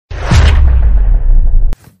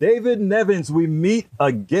David Nevins, we meet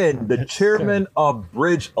again, the chairman of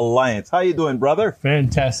Bridge Alliance. How you doing, brother?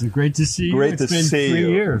 Fantastic. Great to see you. Great to see you. It's been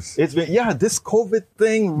 3 years. It's been, this COVID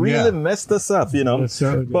thing really messed us up, you know. Yes,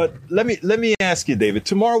 sir. But let me ask you, David,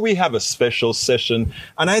 tomorrow we have a special session,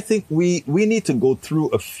 and I think we need to go through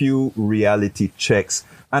a few reality checks.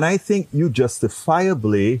 And I think you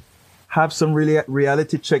justifiably have some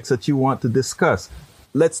reality checks that you want to discuss.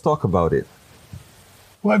 Let's talk about it.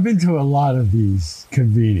 Well, I've been to a lot of these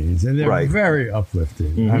convenings, and they're very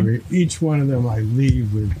uplifting. Mm-hmm. I mean, each one of them I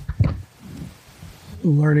leave with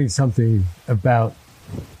learning something about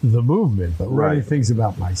the movement, but learning things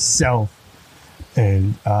about myself,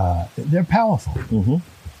 and they're powerful. Mm-hmm.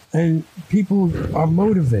 And people are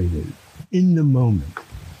motivated in the moment.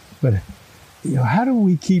 But, how do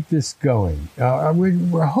we keep this going?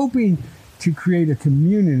 We're hoping to create a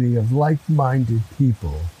community of like-minded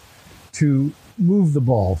people to move the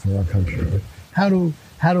ball for our country. How do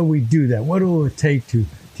we do that? What will it take to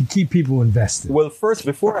keep people invested? Well, first,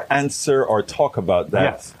 before I answer or talk about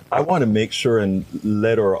that, I want to make sure and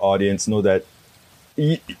let our audience know that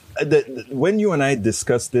when you and I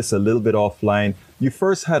discussed this a little bit offline, you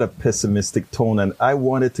first had a pessimistic tone, and I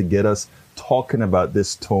wanted to get us talking about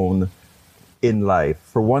this tone in life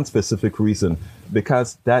for one specific reason,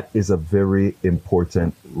 because that is a very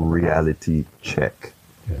important reality check.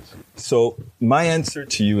 Yes. So my answer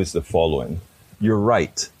to you is the following. You're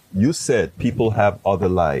right. You said people have other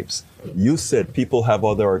lives. You said people have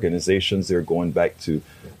other organizations they're going back to.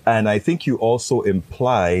 And I think you also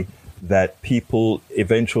imply that people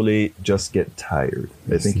eventually just get tired.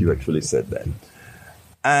 I think you actually said that.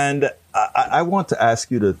 And I want to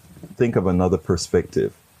ask you to think of another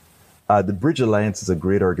perspective. The Bridge Alliance is a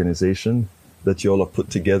great organization that you all have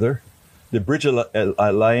put together. The Bridge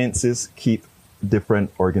Alliances keep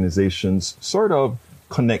different organizations sort of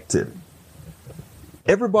connected.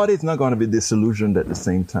 Everybody's not going to be disillusioned at the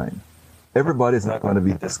same time. Everybody's not going to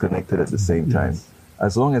be disconnected at the same time.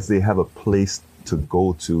 As long as they have a place to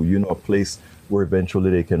go to, a place where eventually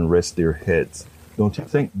they can rest their heads. Don't you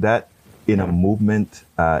think that in a movement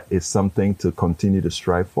is something to continue to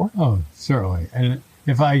strive for? Oh, certainly. And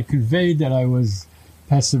if I conveyed that I was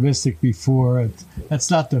pessimistic before, that's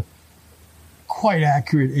not quite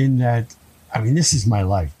accurate in that. I mean, this is my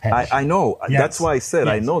life. I know. Yes. That's why I said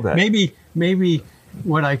I know that. Maybe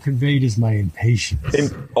what I conveyed is my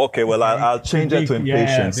impatience. Okay, well, I'll change that to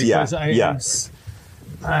impatience. Because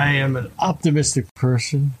I am an optimistic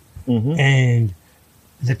person, and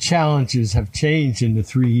the challenges have changed in the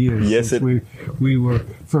 3 years since we were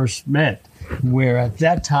first met, where at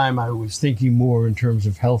that time I was thinking more in terms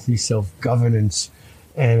of healthy self-governance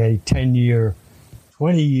and a 10-year,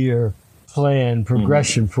 20-year plan,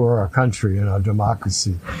 progression for our country and our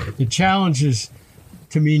democracy. The challenges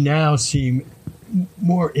to me now seem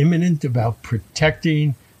more imminent about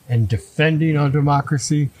protecting and defending our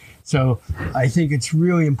democracy. So I think it's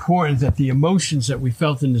really important that the emotions that we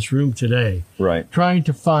felt in this room today, trying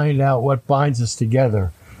to find out what binds us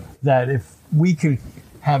together, that if we can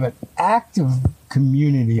have an active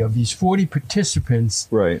community of these 40 participants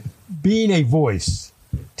being a voice,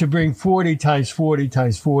 to bring 40 times 40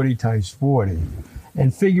 times 40 times 40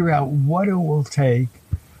 and figure out what it will take.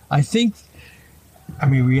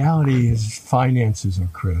 Reality is finances are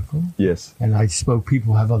critical. Yes. And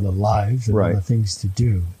people have other lives and other things to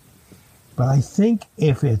do. But I think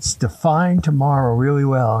if it's defined tomorrow really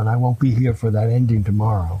well, and I won't be here for that ending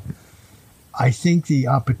tomorrow, I think the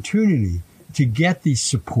opportunity to get the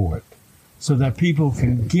support so that people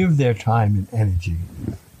can give their time and energy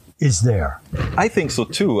is there. I think so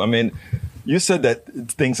too. I mean, you said that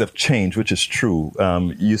things have changed, which is true.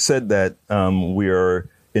 You said that we are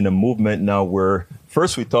in a movement now where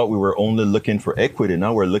first we thought we were only looking for equity.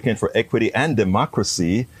 Now we're looking for equity and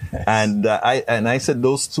democracy. Yes. And I said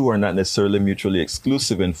those two are not necessarily mutually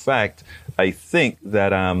exclusive. In fact, I think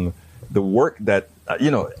that the work that,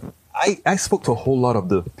 I spoke to a whole lot of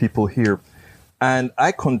the people here, and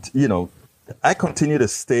I continue to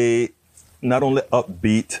stay not only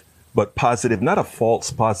upbeat, but positive, not a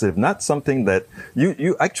false positive, not something that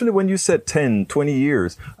you actually, when you said 10, 20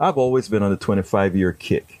 years, I've always been on the 25-year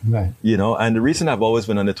kick, and the reason I've always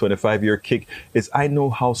been on the 25-year kick is I know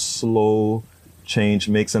how slow change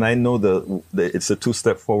makes. And I know it's a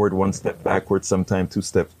 2-step forward, 1 step backwards, sometimes 2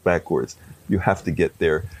 steps backwards. You have to get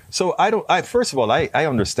there. So first of all, I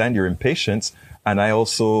understand your impatience. And I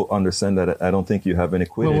also understand that I don't think you have any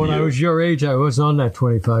quit. Well, when I was your age, I was on that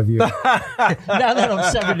 25 years. Now that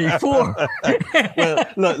I'm 74. Well,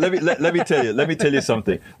 look, let me tell you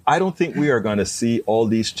something. I don't think we are going to see all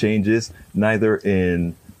these changes, neither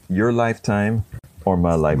in your lifetime or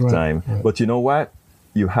my lifetime. Right. But you know what?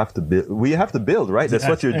 you have to build. We have to build, right? That's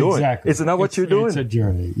what you're doing. Exactly. Isn't that what you're doing? It's a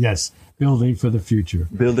journey. Yes, building for the future.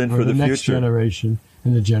 Building for the next future. generation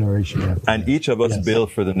and the generation after. And each of us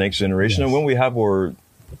build for the next generation. Yes. And when we have our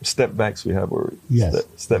step backs, we have our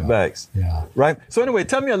step backs. Yeah. Right. So anyway,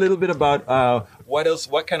 tell me a little bit about what else.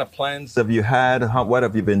 What kind of plans have you had? What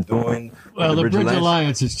have you been doing? Well, the Bridge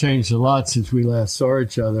Alliance has changed a lot since we last saw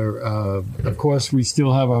each other. Of course, we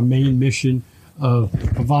still have our main mission of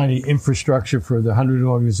providing infrastructure for the 100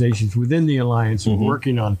 organizations within the Alliance and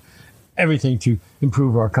working on everything to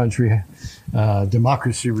improve our country,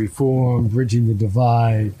 democracy reform, bridging the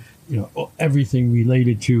divide, everything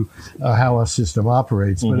related to how our system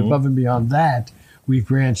operates. But above and beyond that, we've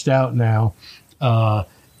branched out now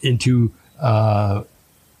into the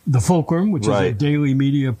Fulcrum, which is a daily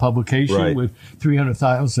media publication with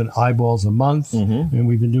 300,000 eyeballs a month. And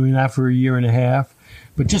we've been doing that for a year and a half.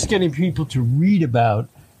 But just getting people to read about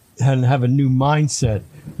and have a new mindset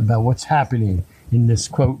about what's happening in this,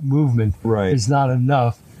 quote, movement is not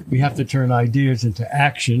enough. We have to turn ideas into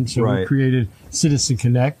action. So we created Citizen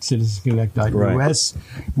Connect, citizenconnect.us,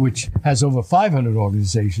 which has over 500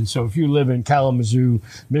 organizations. So if you live in Kalamazoo,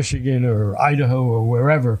 Michigan, or Idaho, or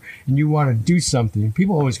wherever, and you want to do something,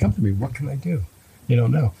 people always come to me, what can I do? They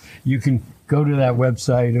don't know. You can go to that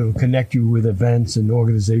website. It'll connect you with events and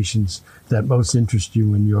organizations that most interest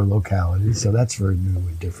you in your locality. So that's very new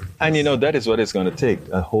and different. And that is what it's going to take,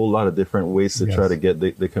 a whole lot of different ways to try to get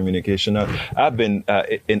the communication out. I've been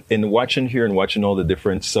in watching here and watching all the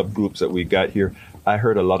different subgroups that we got here. I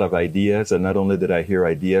heard a lot of ideas, and not only did I hear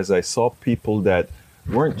ideas, I saw people that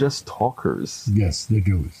weren't just talkers. Yes, they're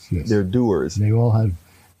doers. Yes. They're doers. They all have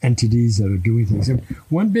entities that are doing things. And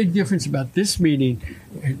one big difference about this meeting,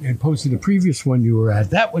 and opposed to the previous one you were at,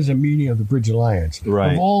 that was a meeting of the Bridge Alliance,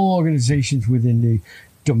 of all organizations within the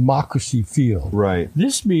democracy field.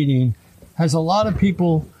 This meeting has a lot of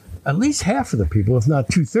people, at least half of the people, if not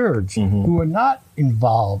 2/3, who are not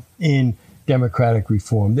involved in democratic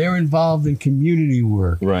reform. They're involved in community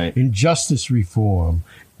work, in justice reform,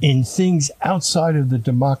 in things outside of the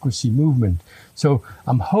democracy movement. So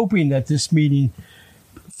I'm hoping that this meeting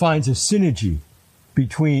finds a synergy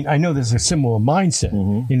between, I know there's a similar mindset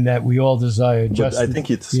in that we all desire justice. But I think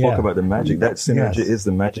you spoke about the magic. That synergy is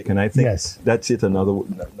the magic, and I think that's it, another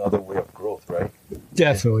way of growth, right?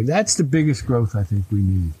 Definitely. That's the biggest growth I think we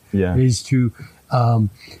need, is to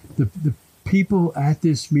the people at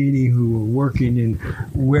this meeting who are working in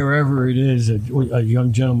wherever it is, a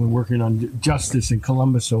young gentleman working on justice in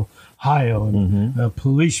Columbus, Ohio, and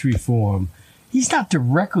police reform. He's not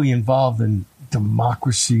directly involved in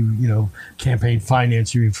democracy, campaign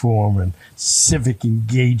finance reform and civic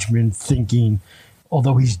engagement thinking,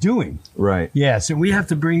 although he's doing. Yes, and we have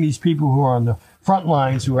to bring these people who are on the front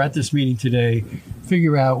lines, who are at this meeting today,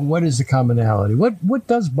 figure out what is the commonality, what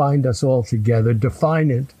does bind us all together, define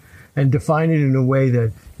it in a way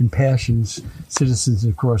that impassions citizens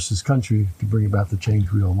across this country to bring about the change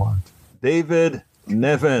we all want. David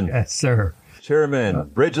Nevin. Yes, sir. Chairman,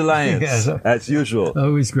 Bridge Alliance, as usual.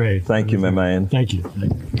 Always great. Thank you, my man. Thank you.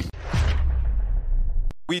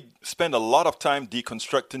 We spend a lot of time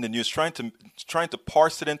deconstructing the news, trying to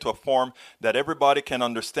parse it into a form that everybody can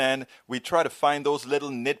understand. We try to find those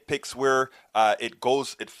little nitpicks where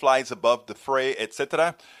it flies above the fray,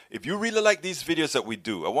 etc. If you really like these videos that we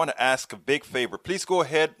do, I want to ask a big favor. Please go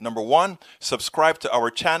ahead. Number 1, subscribe to our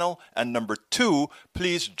channel. And number 2,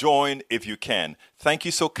 please join if you can. Thank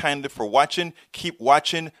you so kindly for watching. Keep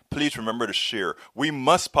watching. Please remember to share. We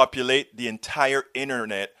must populate the entire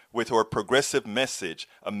internet with our progressive message,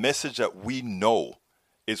 a message that we know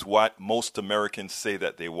is what most Americans say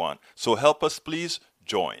that they want. So help us, please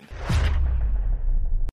join.